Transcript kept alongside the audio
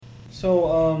So,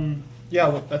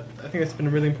 I think it's been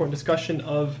a really important discussion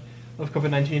of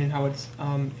COVID-19 and how it's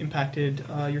impacted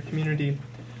your community.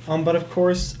 But of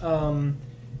course,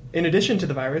 in addition to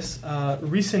the virus,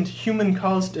 recent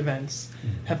human-caused events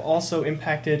have also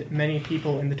impacted many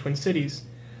people in the Twin Cities.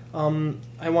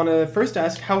 I want to first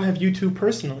ask, how have you two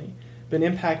personally been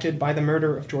impacted by the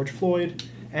murder of George Floyd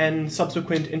and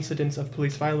subsequent incidents of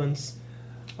police violence?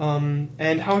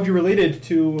 And how have you related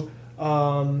to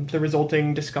the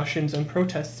resulting discussions and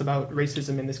protests about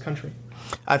racism in this country?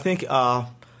 I think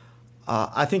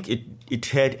it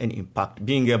had an impact.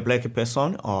 Being a black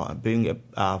person or being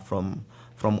from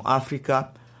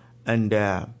Africa, and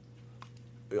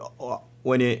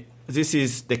this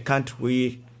is the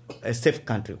country, a safe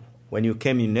country. When you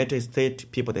came in the United States,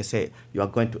 people they say you are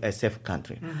going to a safe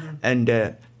country,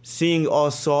 and seeing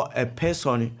also a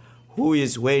person who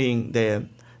is wearing the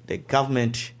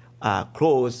government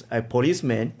clothes, a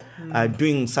policeman,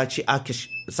 doing such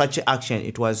action,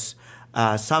 it was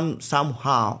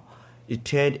somehow it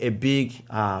had a big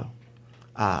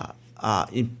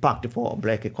impact for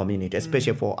black community,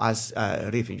 especially for us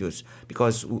refugees,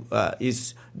 because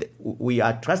we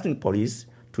are trusting police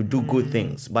to do good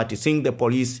things, but seeing the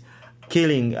police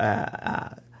killing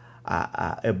a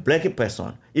black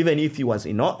person, even if he was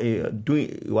he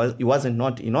wasn't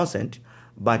not innocent,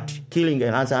 but killing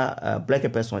another black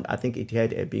person, I think it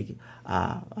had a big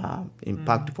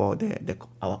impact for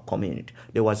our community.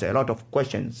 There was a lot of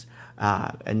questions,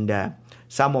 and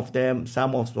some of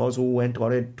those who went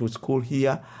already to school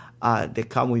here, they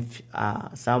come with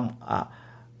some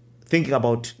thinking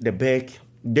about the back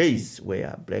days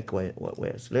where black were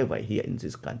slavery here in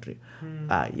this country.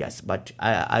 Yes, but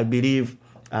I believe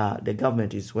the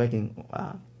government is working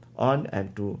on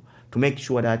and to make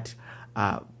sure that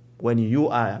when you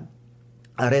are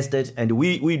arrested, and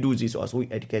we do this also, we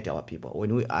educate our people.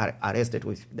 When we are arrested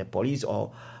with the police,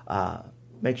 or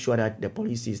make sure that the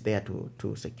police is there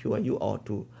to secure you or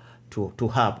to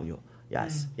help you.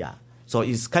 Yes, yeah. So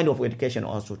it's kind of education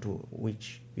also to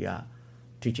which we are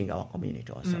teaching our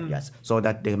community also. Yes, so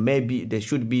that there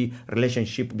should be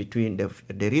relationship between the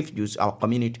refugees, our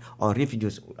community, or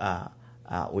refugees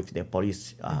with the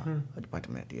police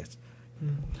department. Yes.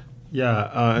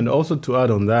 Yeah, and also to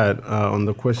add on that, on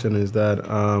the question is that,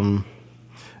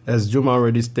 as Juma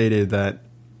already stated, that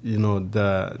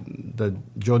the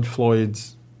George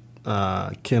Floyd's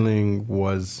killing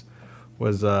was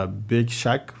a big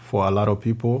shock for a lot of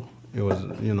people. It was,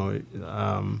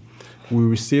 we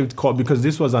received call because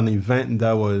this was an event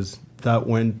that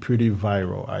went pretty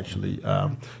viral actually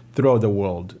throughout the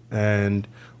world, and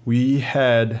we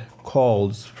had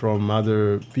calls from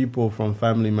other people, from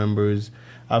family members,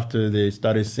 after they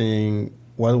started seeing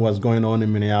what was going on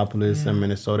in Minneapolis and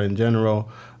Minnesota in general.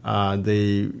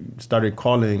 They started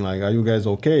calling, like, are you guys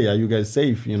okay? Are you guys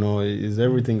safe? Is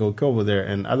everything okay over there?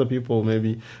 And other people,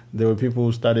 maybe there were people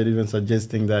who started even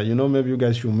suggesting that, maybe you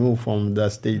guys should move from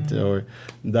that state or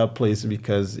that place,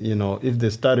 because, if they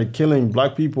started killing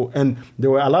black people, and there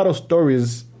were a lot of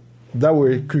stories that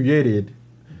were created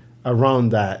around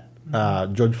that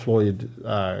George Floyd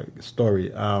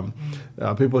story.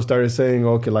 People started saying,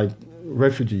 okay, like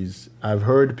refugees. I've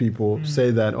heard people say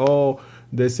that,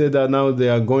 they say that now they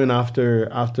are going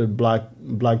after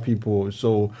black people.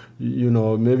 So,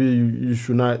 maybe we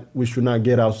should not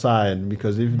get outside,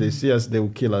 because if they see us, they will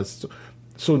kill us.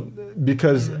 So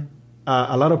because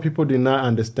a lot of people did not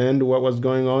understand what was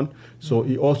going on. So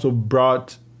it also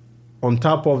brought, on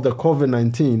top of the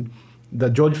COVID-19, the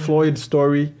George Floyd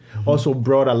story also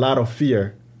brought a lot of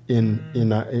fear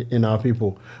in our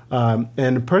people.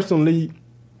 And personally,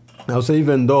 I'll say,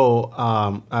 even though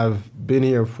I've been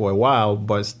here for a while,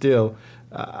 but still,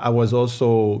 I was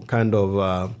also kind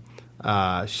of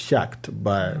shocked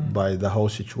by the whole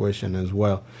situation as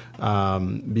well,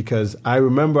 because I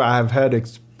remember I have had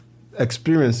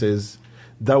experiences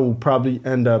that will probably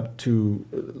end up to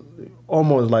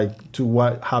almost like to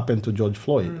what happened to George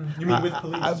Floyd. You mean with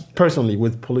police? Personally,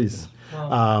 with police.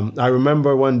 Wow. I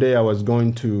remember one day I was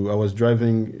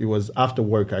driving, it was after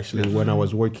work actually, when I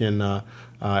was working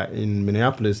in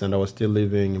Minneapolis and I was still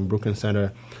living in Brooklyn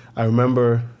Center. I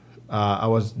remember I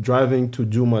was driving to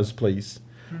Juma's place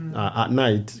at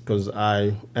night, because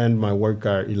I end my work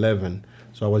at 11.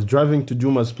 So I was driving to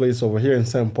Juma's place over here in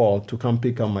St. Paul to come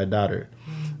pick up my daughter.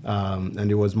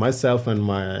 And it was myself and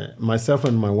my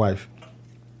wife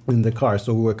in the car.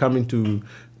 So we were coming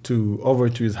over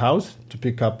to his house to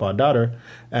pick up our daughter.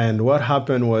 And what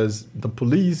happened was the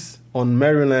police on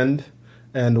Maryland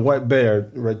and White Bear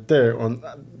right there,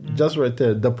 just right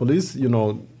there, the police,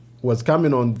 was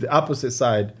coming on the opposite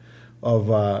side of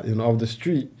the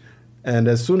street. And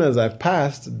as soon as I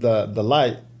passed the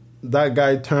light, that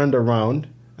guy turned around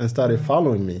and started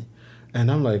following me.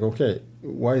 And I'm like, okay,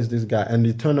 why is this guy? And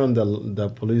he turned on the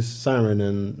police siren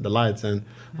and the lights. And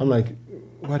I'm like,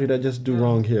 what did I just do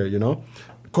wrong here, you know?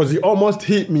 Because he almost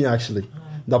hit me, actually.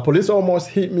 The police almost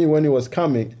hit me when he was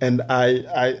coming. And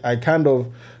I kind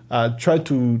of tried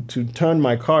to turn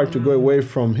my car to go away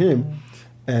from him.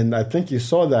 And I think he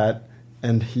saw that.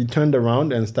 And he turned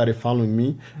around and started following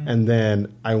me. And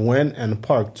then I went and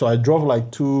parked. So I drove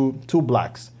like two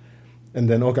blocks. And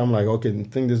then, I'm like, okay, I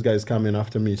think this guy's coming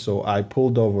after me. So I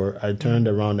pulled over. I turned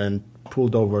around and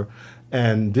pulled over.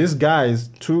 And these guys,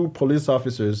 2 police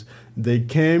officers, they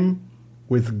came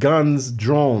with guns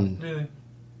drawn. Really?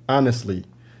 Honestly.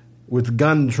 With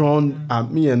gun drawn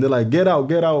at me. And they're like, get out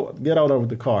of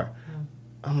the car.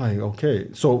 I'm like, okay.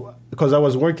 So, because I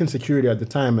was working security at the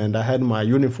time and I had my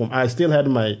uniform. I still had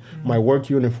my work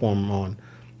uniform on.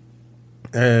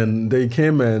 And they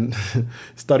came and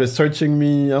started searching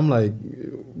me. I'm like,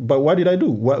 but what did I do?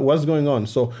 What's going on?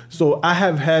 So I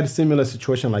have had similar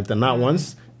situation like that. Not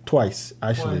once, twice,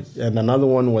 actually. And another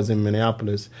one was in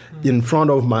Minneapolis, in front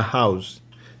of my house.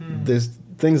 There's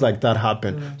things like that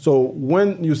happen. So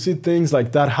when you see things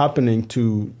like that happening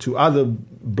to other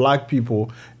black people,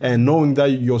 and knowing that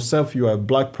yourself, you are a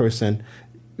black person,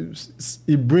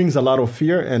 it brings a lot of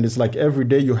fear. And it's like every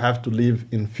day you have to live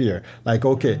in fear. Like,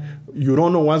 okay, you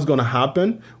don't know what's going to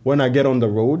happen when I get on the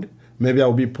road. Maybe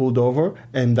I'll be pulled over.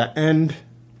 And the end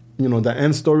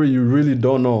story, you really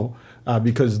don't know,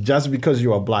 because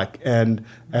you are black. And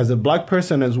as a black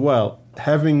person as well,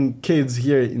 having kids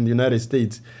here in the United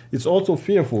States, it's also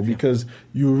fearful because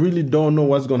you really don't know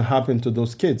what's going to happen to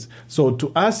those kids. So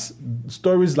to us,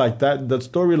 stories like that, the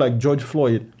story like George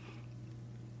Floyd,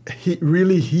 he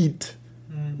really hit,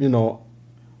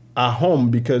 at home,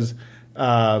 because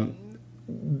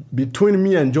between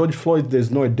me and George Floyd, there's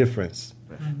no difference.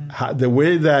 The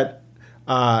way that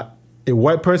a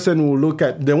white person will look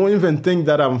at, they won't even think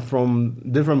that I'm from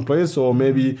different place, or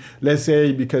maybe, let's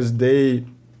say, because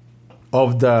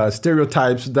of the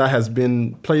stereotypes that has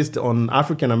been placed on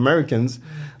African Americans,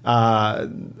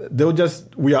 they'll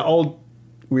just, we are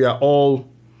all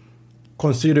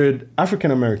considered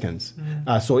African Americans.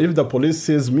 So if the police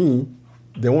sees me,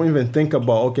 they won't even think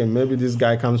about, okay, maybe this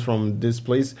guy comes from this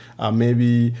place.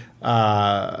 Maybe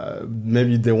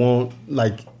they won't,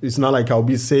 like, it's not like I'll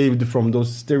be saved from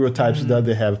those stereotypes that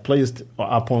they have placed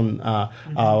upon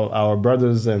our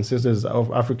brothers and sisters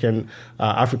of African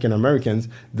Americans.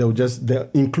 They'll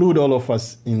include all of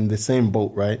us in the same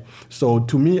boat, right? So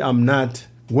to me,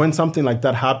 when something like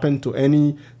that happened to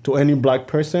any black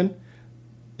person,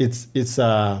 it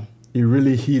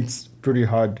really hits pretty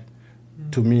hard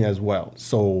to me as well.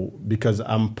 So because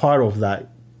I'm part of that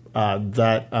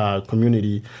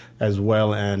community as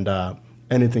well, and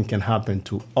anything can happen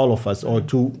to all of us, or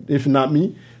if not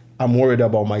me, I'm worried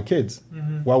about my kids.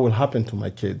 What will happen to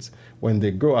my kids when they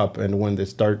grow up and when they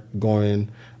start going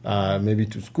maybe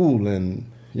to school, and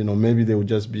maybe they will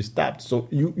just be stopped. So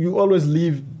you always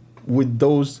live with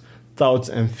those thoughts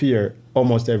and fear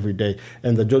almost every day.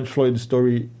 And the George Floyd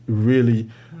story really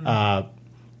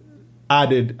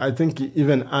added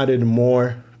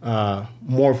more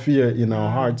fear in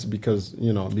our hearts, because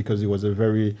it was a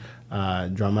very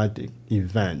dramatic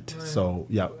event. Right. So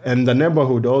yeah, and the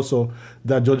neighborhood also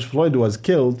that George Floyd was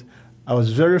killed, I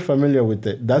was very familiar with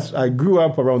it. I grew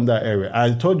up around that area.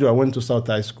 I told you I went to South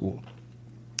High School,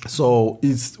 so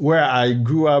it's where I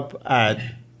grew up at.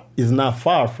 Is not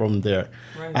far from there.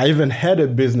 Right. I even had a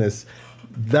business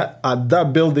at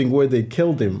that building where they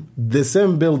killed him. The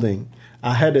same building,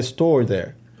 I had a store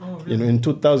there. Oh, really? In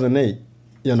 2008.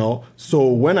 So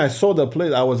when I saw the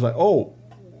place, I was like, oh,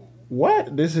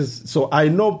 what? This is so. I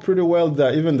know pretty well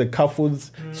that even the Car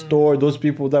Foods store, those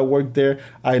people that work there,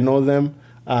 I know them.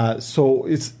 So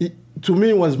to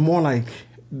me, it was more like,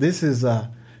 this is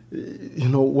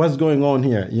what's going on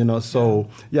here, So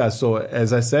yeah, so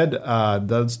as I said,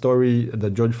 that story, the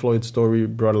George Floyd story,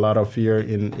 brought a lot of fear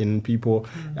in people,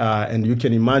 and you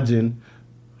can imagine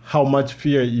how much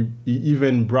fear it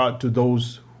even brought to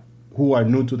those who are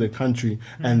new to the country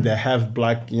and they have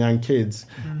black young kids,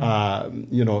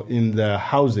 in their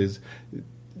houses.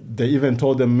 They even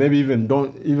told them maybe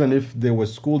even if they were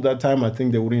schooled that time, I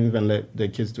think they wouldn't even let their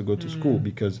kids to go to school,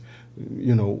 because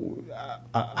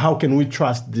how can we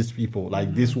trust these people,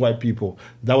 like these white people?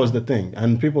 That was the thing.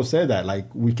 And people say that, like,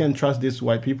 we can't trust these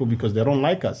white people because they don't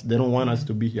like us. They don't want us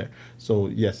to be here. So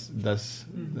yes, that's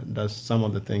some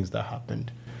of the things that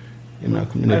happened in our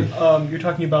community. And, you're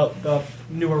talking about the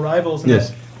new arrivals, and yes.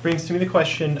 That brings to me the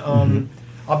question,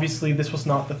 obviously this was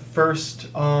not the first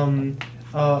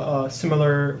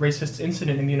similar racist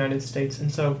incident in the United States.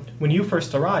 And so, when you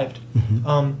first arrived,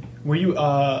 were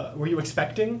you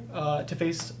expecting to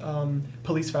face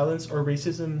police violence or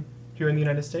racism here in the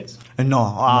United States?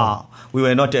 No, we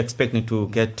were not expecting to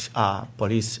get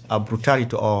police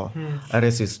brutality or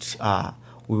racist.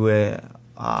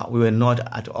 We were not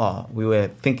at all. We were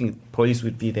thinking police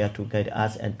would be there to guide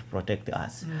us and to protect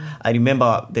us. I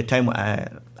remember the time I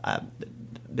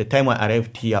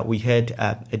arrived here, we had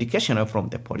education from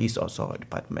the police also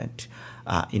department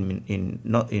in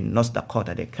North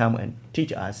Dakota. They come and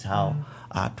teach us how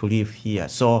to live here.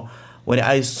 So when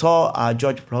I saw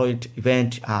George Floyd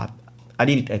event, I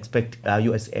didn't expect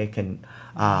USA can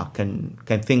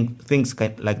think things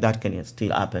like that can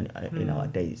still happen in our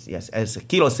days. Yes, as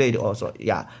Kilo said also,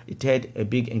 it had a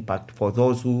big impact for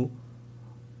those who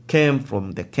came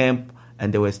from the camp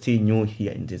and they were still new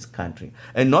here in this country,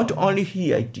 and not only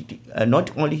here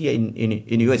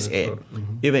in USA,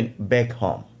 even back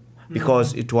home,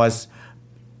 because it was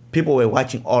people were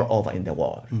watching all over in the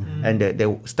world, and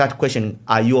they start questioning,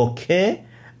 "Are you okay?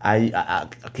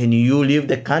 Can you leave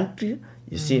the country?"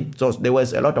 You see, so there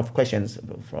was a lot of questions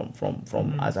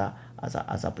from other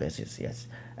places, yes.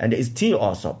 And it's still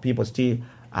also, people still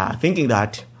thinking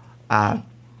that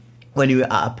when you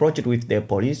are approached with the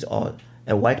police or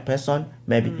a white person,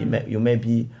 maybe you may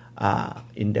be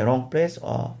in the wrong place,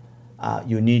 or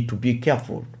you need to be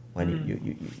careful when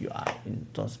you are in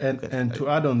those places. And to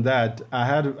add on that, I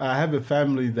have a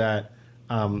family that,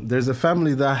 there's a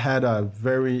family that had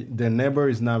their neighbor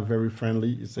is not very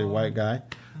friendly. It's a white guy.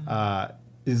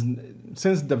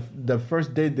 Since the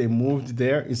first day they moved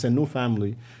there, it's a new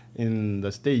family in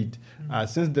the state.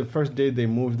 Since the first day they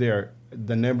moved there,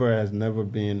 the neighbor has never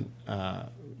been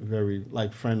very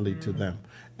friendly to them.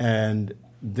 And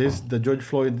the George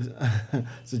Floyd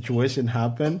situation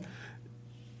happened.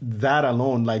 That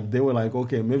alone, they were like,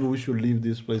 okay, maybe we should leave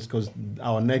this place because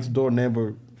our next door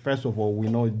neighbor, first of all, we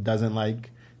know it doesn't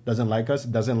like us,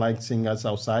 doesn't like seeing us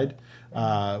outside.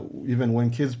 Even when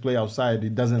kids play outside,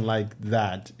 it doesn't like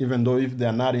that. Even though if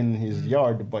they're not in his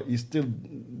yard, but he still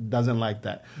doesn't like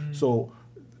that. So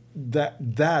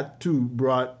that too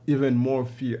brought even more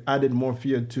fear, added more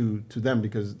fear to them,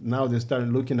 because now they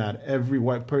started looking at every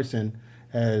white person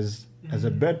as a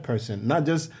bad person. Not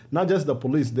just the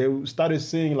police. They started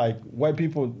seeing white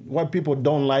people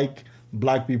don't like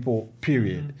black people,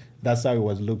 period. That's how it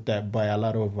was looked at by a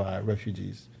lot of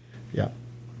refugees. Yeah.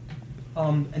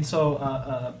 And so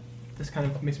this kind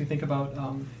of makes me think about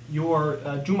your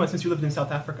Juma, since you lived in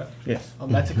South Africa. Yes.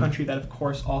 That's a country that, of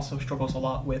course, also struggles a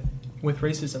lot with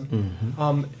racism.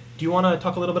 Do you want to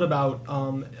talk a little bit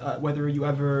about whether you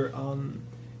ever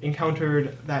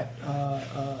encountered that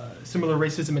similar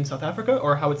racism in South Africa,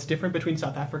 or how it's different between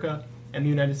South Africa and the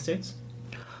United States?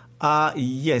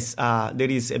 Yes,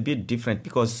 there is a bit different,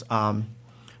 because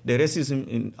the racism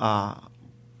in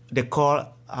they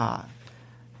call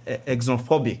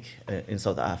xenophobic in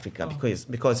South Africa,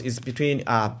 because it's between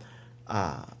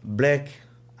black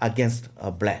against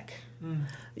black.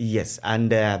 Yes,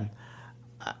 and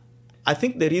I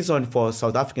think the reason for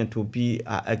South African to be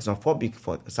xenophobic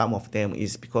for some of them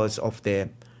is because of the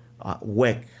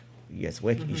work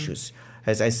issues.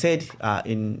 As I said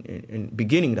in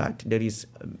beginning, that there is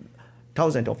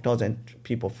thousands of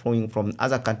people flowing from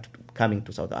other countries coming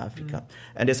to South Africa,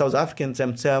 and the South Africans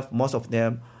themselves, most of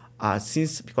them,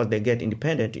 because they get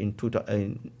independent in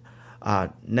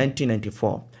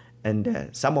 1994, and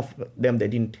some of them, they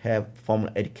didn't have formal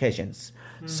educations.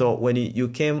 So when you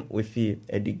came with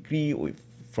a degree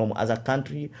from other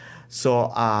country,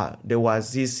 so there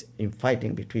was this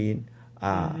infighting between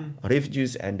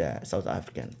refugees and South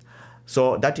Africans.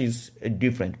 So that is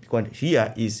different, because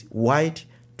here is white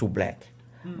to black,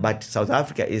 but South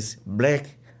Africa is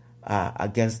black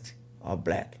against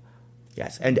black.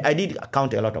 Yes, and I did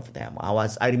count a lot of them. I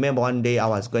remember one day I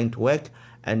was going to work,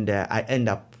 and I end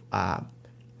up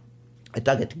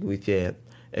targeted with a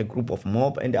group of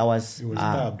mob, and I was. You were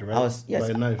stabbed, right? I was by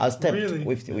a knife. I was stabbed Really?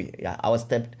 I was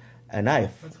stabbed a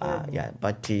knife.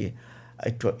 But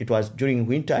it was during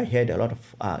winter. I had a lot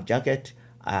of jacket.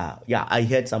 I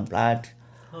had some blood,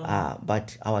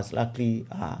 but I was luckily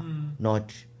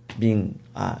not being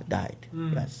died.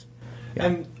 Yes. Yeah.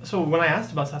 And so when I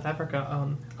asked about South Africa,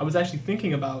 I was actually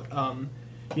thinking about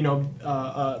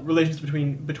relations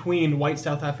between white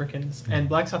South Africans and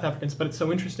black South Africans. But it's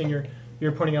so interesting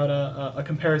you're pointing out a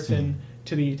comparison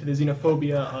to the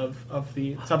xenophobia of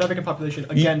the South African population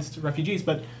against refugees.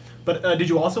 But did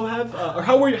you also have, or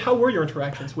how were your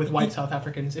interactions with white South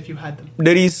Africans, if you had them?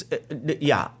 There is,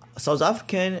 South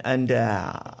African and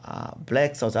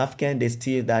black South African, they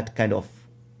still that kind of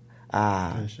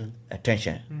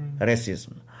tension,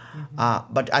 racism.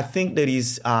 But I think there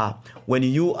is when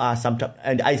you are sometimes,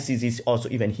 and I see this also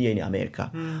even here in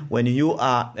America, when you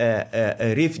are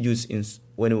a refugee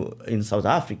in South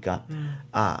Africa,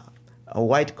 a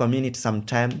white community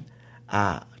sometimes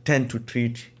tend to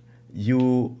treat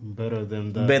you better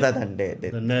than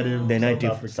the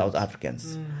native South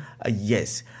Africans.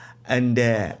 Yes, and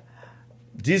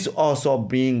this also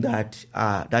being that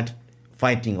that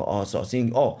fighting also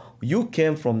saying, oh, you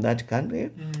came from that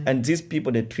country, and these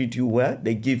people, they treat you well,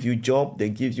 they give you job, they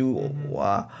give you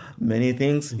many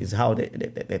things, is how they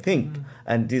think,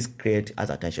 and this creates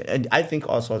as attention. And I think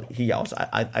also here also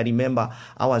I remember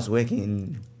I was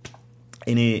working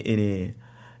in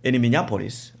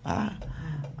Minneapolis.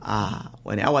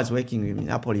 When I was working in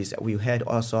Minneapolis, we had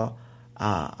also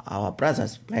our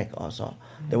brothers black also.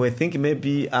 They were thinking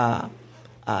maybe I'm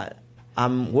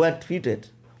well treated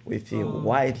with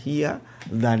white here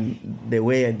than the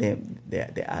way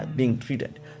they are being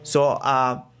treated. So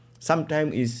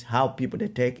sometimes is how people they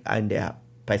take and their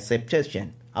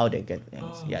perception, how they get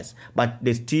things. Yes, but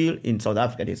they still in South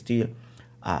Africa, they still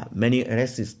many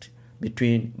racists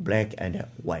between black and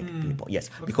white people. Yes,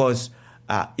 because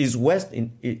is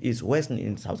western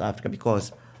in South Africa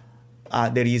because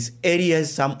there is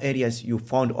some areas you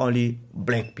found only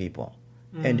black people,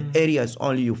 and areas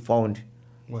only you found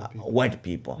white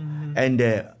people. And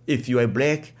if you are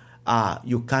black,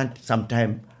 you can't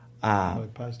sometimes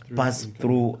pass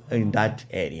through in that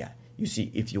area. You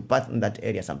see, if you pass in that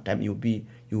area, sometimes you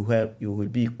will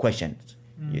be questioned.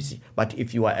 You see, but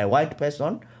if you are a white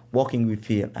person walking with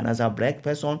another black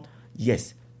person,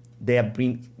 yes, they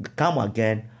come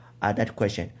again at that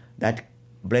question. That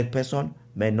black person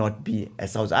may not be a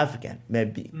South African, may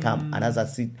become another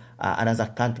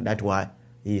country. That's why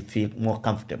he feel more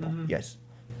comfortable. Yes.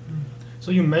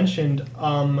 So you mentioned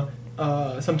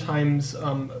sometimes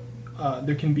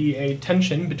there can be a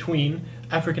tension between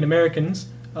African Americans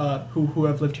who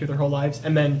have lived here their whole lives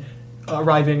and then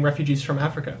arriving refugees from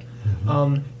Africa.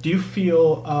 Do you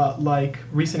feel like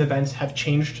recent events have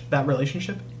changed that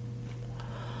relationship?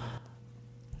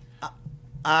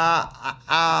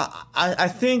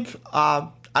 I think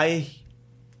I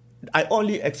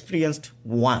only experienced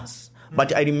once.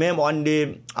 But I remember one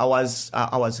day I was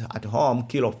at home.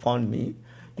 Kilo found me.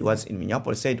 He was in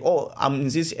Minneapolis. Said, "Oh, I'm in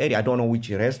this area. I don't know which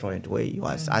restaurant where he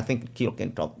was. I think Kilo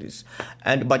can talk this."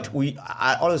 I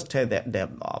always tell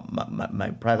my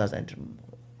brothers and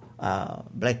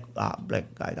black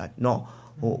guy that no,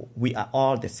 we are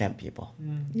all the same people.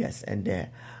 Yes, and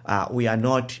we are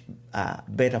not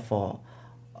better for.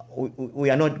 We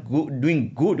are not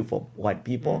doing good for white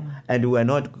people, and we are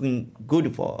not doing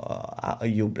good for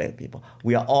you black people.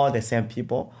 We are all the same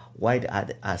people. White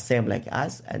are same like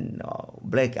us, and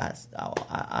black are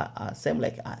same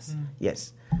like us.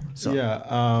 Yes. So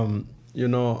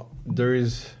there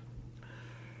is.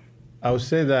 I would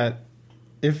say that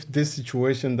if this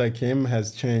situation that came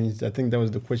has changed, I think that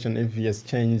was the question. If he has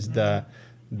changed the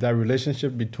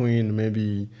relationship between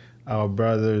maybe our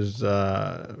brothers.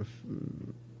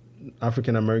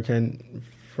 African American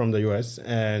from the U.S.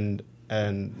 and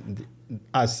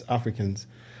us Africans.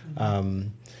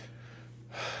 I'm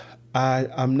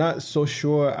not so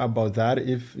sure about that.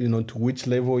 If to which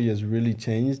level he has really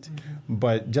changed,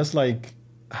 but just like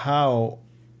how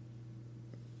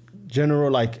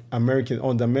general like American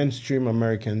or the mainstream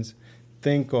Americans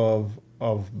think of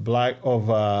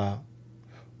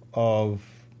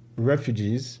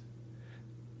refugees.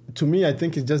 To me, I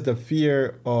think it's just the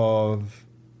fear of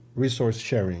resource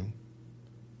sharing.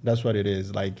 That's what it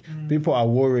is. Like people are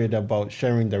worried about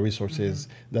sharing the resources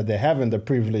that they have and the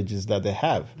privileges that they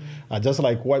have. Just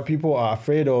like white people are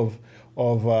afraid of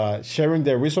sharing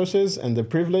their resources and the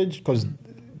privilege, because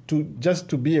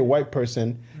to be a white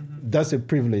person, that's a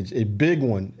privilege, a big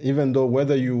one. Even though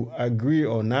whether you agree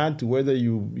or not, whether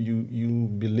you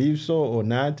believe so or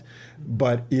not,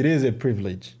 but it is a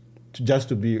privilege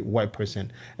to be a white person.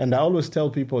 And I always tell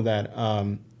people that.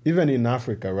 Even in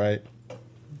Africa, right?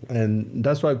 And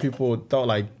that's why people thought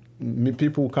like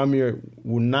people who come here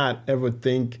would not ever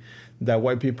think that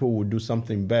white people would do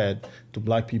something bad to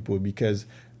black people, because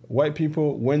white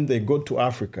people, when they go to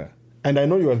Africa, and I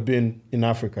know you have been in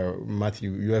Africa,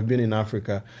 Matthew, you have been in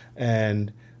Africa,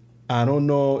 and I don't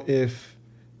know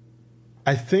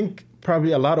I think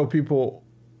probably a lot of people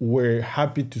were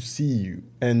happy to see you,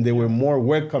 and they were more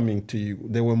welcoming to you.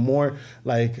 They were more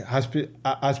like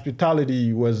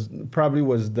hospitality was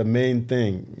the main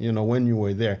thing, when you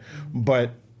were there.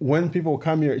 But when people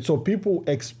come here, so people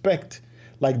expect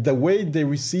like the way they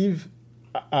receive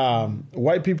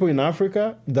white people in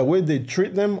Africa, the way they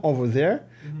treat them over there,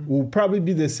 will probably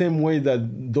be the same way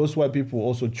that those white people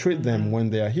also treat them when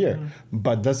they are here.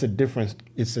 But that's a different.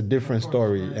 It's a different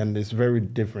story, right. and it's very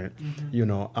different. You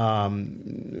know,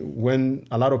 when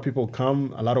a lot of people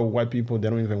come, a lot of white people, they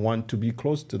don't even want to be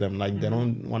close to them. Like they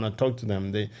don't want to talk to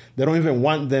them. They don't even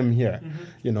want them here.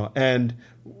 You know, and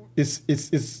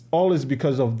it's always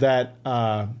because of that.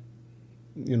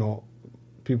 You know,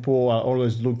 people are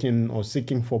always looking or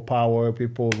seeking for power.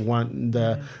 People want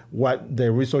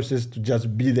the resources to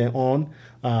just be their own.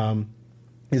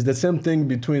 It's the same thing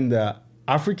between the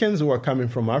Africans who are coming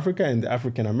from Africa and the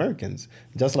African Americans.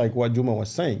 Just like what Juma was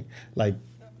saying, like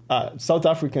South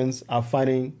Africans are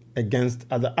fighting against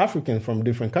other Africans from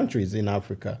different countries in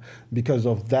Africa because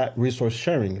of that resource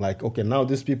sharing. Like, okay, now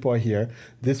these people are here.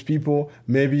 These people,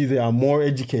 maybe they are more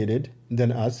educated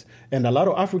than us. And a lot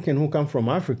of Africans who come from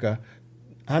Africa,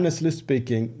 honestly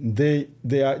speaking, they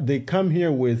come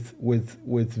here with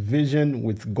vision,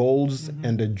 with goals,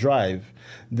 and a drive.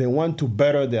 They want to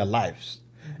better their lives.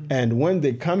 And when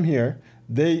they come here,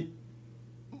 they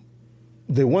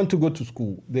want to go to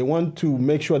school. They want to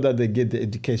make sure that they get the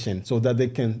education so that they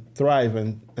can thrive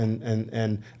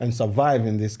and survive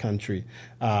in this country.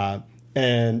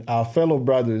 And our fellow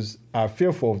brothers are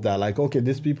fearful of that. Like, okay,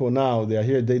 these people now, they are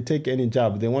here, they take any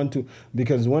job. They want to,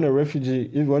 because when you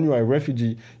are a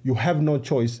refugee, you have no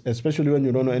choice, especially when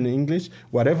you don't know any English.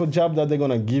 Whatever job that they're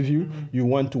going to give you, you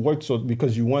want to work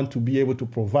because you want to be able to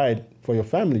provide for your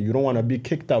family. You don't want to be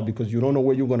kicked out because you don't know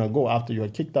where you're going to go after you are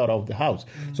kicked out of the house.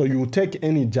 So you will take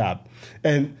any job.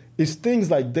 And it's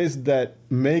things like this that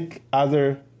make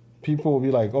other people will be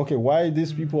like, okay, why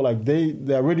these people, like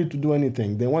they're ready to do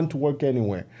anything. They want to work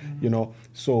anywhere, you know.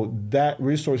 So that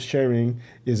resource sharing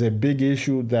is a big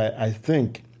issue that I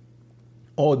think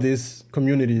all these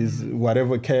communities,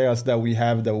 whatever chaos that we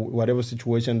have, whatever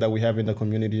situation that we have in the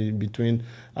community between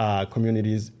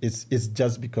communities, it's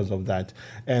just because of that.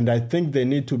 And I think there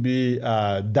need to be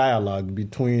dialogue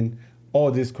between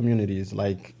all these communities.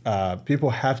 Like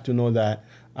people have to know that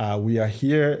we are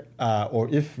here, or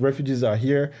if refugees are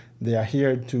here, they are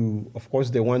here to, of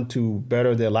course, they want to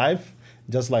better their life,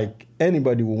 just like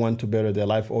anybody will want to better their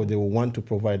life, or they will want to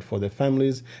provide for their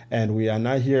families. And we are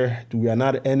not here, we are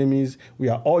not enemies. We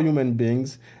are all human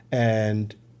beings,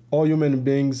 and all human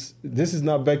beings, this is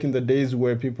not back in the days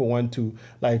where people want to,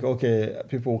 like, okay,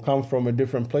 people come from a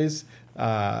different place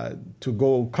to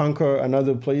go conquer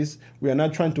another place. We are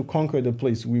not trying to conquer the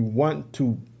place. We want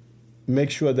to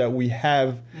make sure that we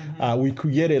have, we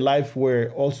create a life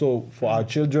where also for our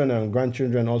children and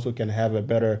grandchildren also can have a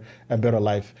better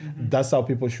life. That's how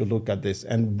people should look at this.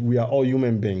 And we are all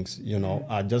human beings, you know,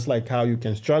 just like how you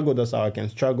can struggle, that's how I can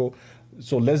struggle.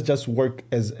 So let's just work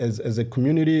as a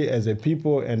community, as a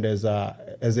people, and as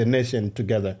a nation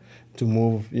together to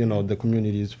move, you know, the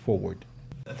communities forward.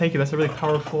 Thank you. That's a really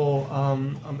powerful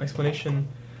explanation.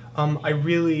 I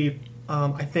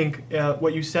think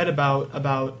what you said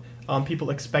about people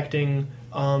expecting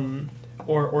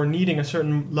or needing a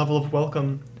certain level of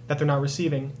welcome that they're not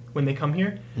receiving when they come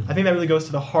here. I think that really goes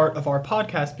to the heart of our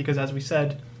podcast because, as we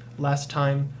said last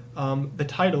time, the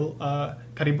title,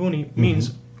 Karibuni,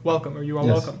 means welcome, or you are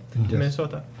welcome to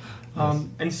Minnesota.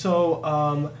 And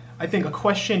so I think a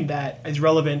question that is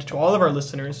relevant to all of our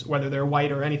listeners, whether they're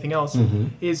white or anything else,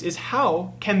 is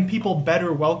how can people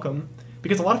better welcome?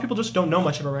 Because a lot of people just don't know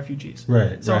much about refugees.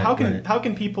 Right. So how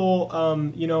can people,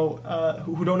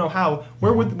 who don't know how,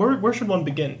 where should one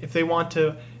begin if they want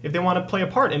to play a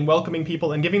part in welcoming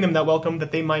people and giving them that welcome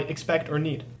that they might expect or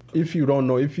need? If you don't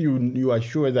know, if you are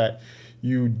sure that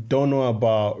you don't know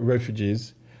about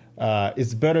refugees,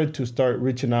 it's better to start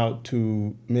reaching out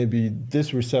to maybe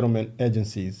these resettlement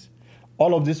agencies.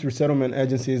 All of these resettlement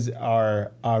agencies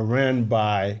are ran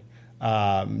by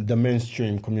the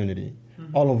mainstream community.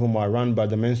 All of them are run by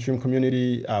the mainstream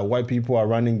community. White people are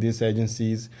running these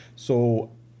agencies.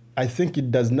 So I think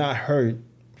it does not hurt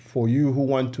for you who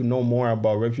want to know more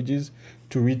about refugees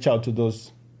to reach out to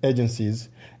those agencies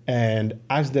and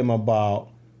ask them about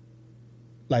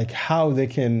like how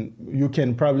you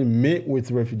can probably meet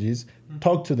with refugees,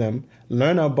 talk to them,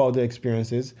 learn about their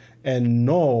experiences, and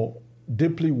know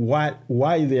deeply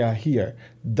why they are here.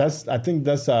 I think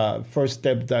that's a first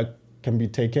step that can be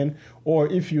taken. Or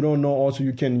if you don't know, also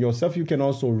you can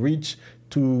also reach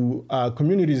to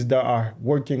communities that are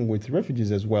working with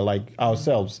refugees as well, like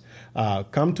ourselves.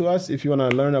 Come to us if you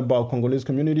want to learn about Congolese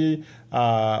community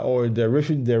or the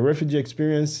refugee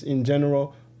experience in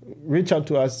general. Reach out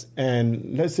to us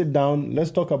and let's sit down.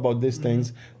 Let's talk about these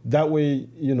things. That way,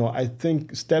 I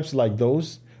think steps like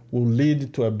those will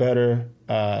lead to a better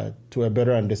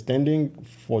understanding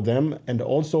for them, and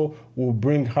also will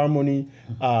bring harmony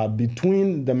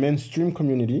between the mainstream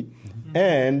community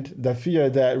and the fear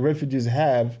that refugees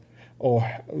have, or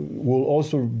will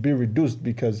also be reduced,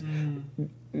 because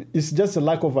it's just a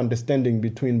lack of understanding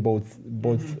between both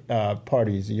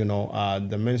parties.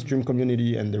 The mainstream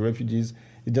community and the refugees.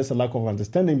 It's just a lack of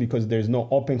understanding because there's no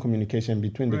open communication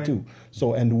between the two.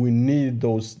 So, and we need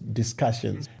those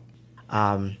discussions.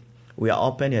 We are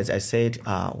open, as I said.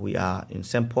 We are in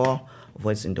St. Paul,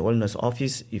 Voice in the Wilderness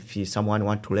office. If someone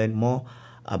wants to learn more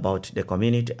about the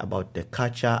community, about the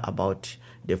culture, about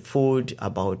the food,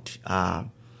 about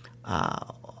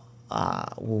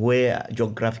where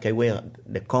geographically where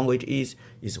the Congo is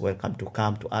welcome to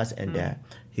come to us, and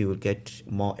he will get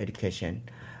more education.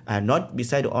 Not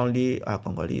beside only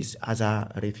Congolese, other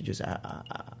refugees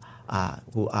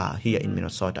who are here in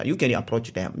Minnesota. You can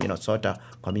approach the Minnesota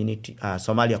community,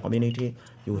 Somalia community.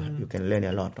 You can learn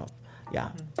a lot of.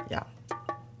 And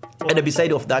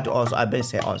beside of that, also I may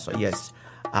say also yes,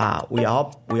 we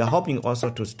are hoping also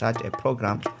to start a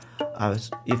program,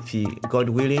 if God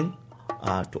willing,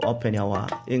 to open our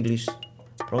English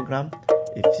program.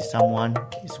 If someone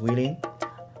is willing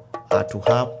to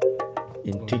help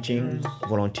in teaching,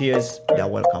 volunteers, they are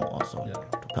welcome also to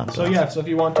come. So if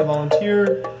you want to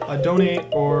volunteer, donate,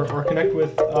 or connect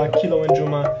with Kilo and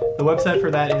Juma, the website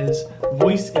for that is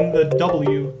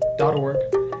voiceinthew.org,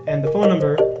 and the phone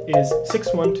number is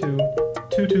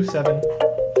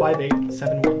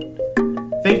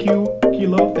 612-227-5871. Thank you,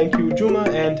 Kilo, thank you, Juma,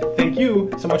 and thank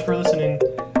you so much for listening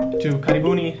to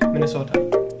Karibuni, Minnesota.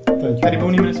 Thank you.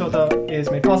 Karibuni, Minnesota is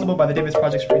made possible by the Davis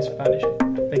Projects for Peace Foundation.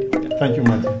 Thank you. Thank you,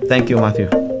 Matthew. Thank you, Matthew.